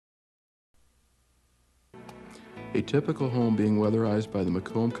A typical home being weatherized by the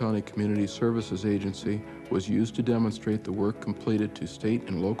Macomb County Community Services Agency was used to demonstrate the work completed to state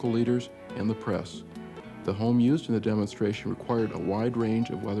and local leaders and the press. The home used in the demonstration required a wide range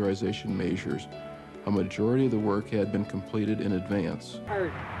of weatherization measures. A majority of the work had been completed in advance.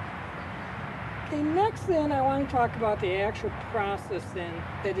 Okay, next then I want to talk about the actual process then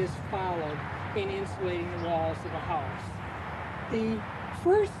that is followed in insulating the walls of a house. The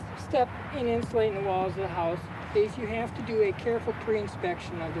first step in insulating the walls of the house is you have to do a careful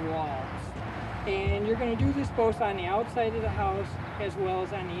pre-inspection of the walls. And you're going to do this both on the outside of the house as well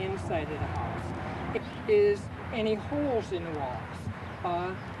as on the inside of the house. Is any holes in the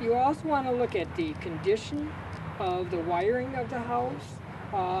walls. You also want to look at the condition of the wiring of the house.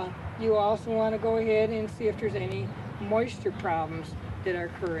 You also want to go ahead and see if there's any moisture problems that are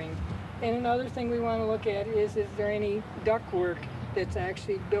occurring. And another thing we want to look at is there any ductwork that's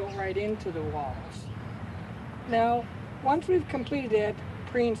actually built right into the walls. Now, once we've completed that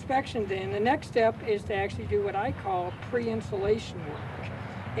pre-inspection, then the next step is to actually do what I call pre-insulation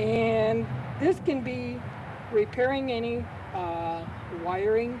work. And this can be repairing any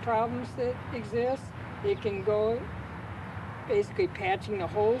wiring problems that exist. It can go basically patching the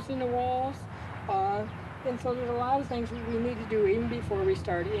holes in the walls. And so there's a lot of things we need to do even before we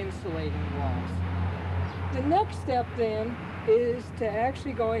start insulating the walls. The next step then is to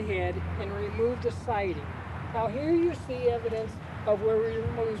actually go ahead and remove the siding. Now here you see evidence of where we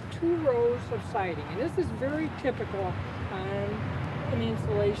removed 2 rows of siding, and this is very typical on an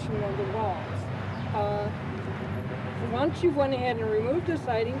insulation of the walls. Once you've went ahead and removed the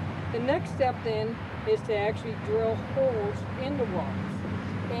siding, the next step then is to actually drill holes in the walls.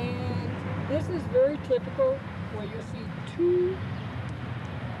 And this is very typical where you see 2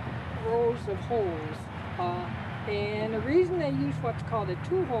 rows of holes. And the reason they use what's called a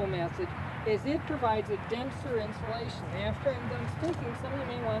 2-hole method is it provides a denser insulation. After I'm done speaking, some of you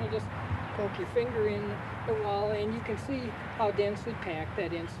may want to just poke your finger in the wall and you can see how densely packed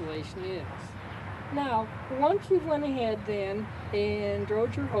that insulation is. Now, once you've went ahead then and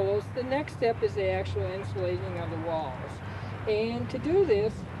drilled your holes, the next step is the actual insulating of the walls. And to do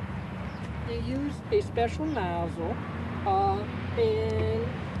this, you use a special nozzle and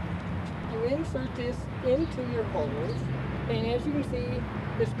you insert this into your holes. And as you can see,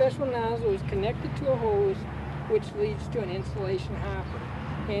 the special nozzle is connected to a hose which leads to an insulation hopper.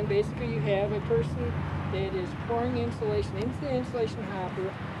 And basically you have a person that is pouring insulation into the insulation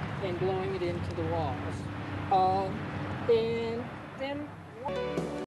hopper and blowing it into the walls. And then